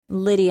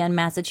Lydia in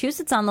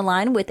Massachusetts on the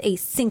line with a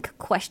sink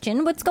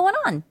question. What's going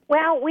on?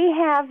 Well, we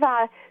have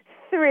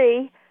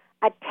 3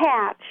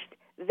 attached,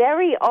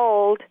 very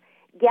old,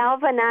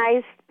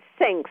 galvanized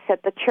sinks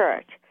at the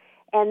church,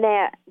 and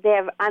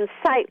they're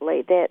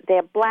unsightly.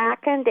 They're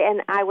blackened,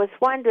 and I was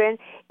wondering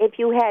if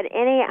you had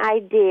any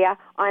idea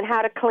on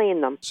how to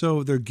clean them.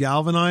 So they're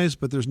galvanized,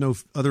 but there's no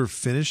other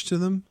finish to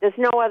them? There's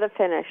no other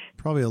finish.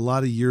 Probably a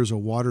lot of years of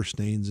water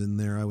stains in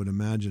there, I would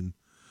imagine.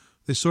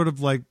 They sort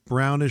of like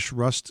brownish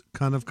rust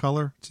kind of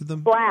color to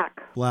them?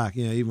 Black. Black,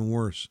 yeah, even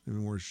worse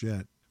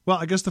yet. Well,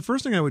 I guess the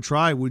first thing I would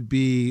try would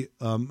be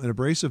an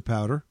abrasive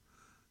powder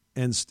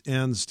and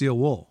steel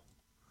wool,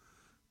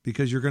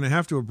 because you're going to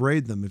have to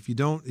abrade them. If you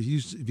don't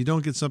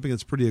get something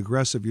that's pretty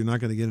aggressive, you're not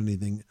going to get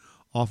anything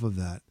off of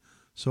that.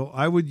 So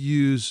I would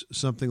use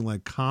something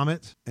like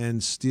Comet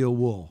and steel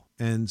wool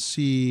and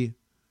see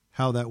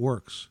how that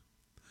works.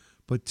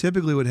 But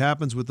typically what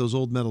happens with those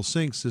old metal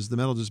sinks is the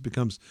metal just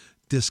becomes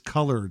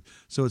discolored.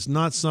 So it's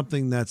not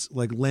something that's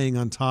like laying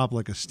on top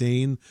like a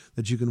stain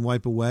that you can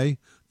wipe away.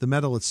 The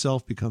metal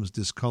itself becomes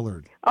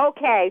discolored.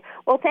 Okay.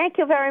 Well, thank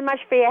you very much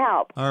for your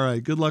help. All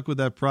right. Good luck with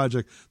that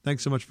project.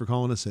 Thanks so much for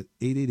calling us at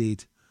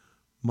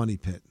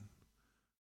 888-MONEY-PIT.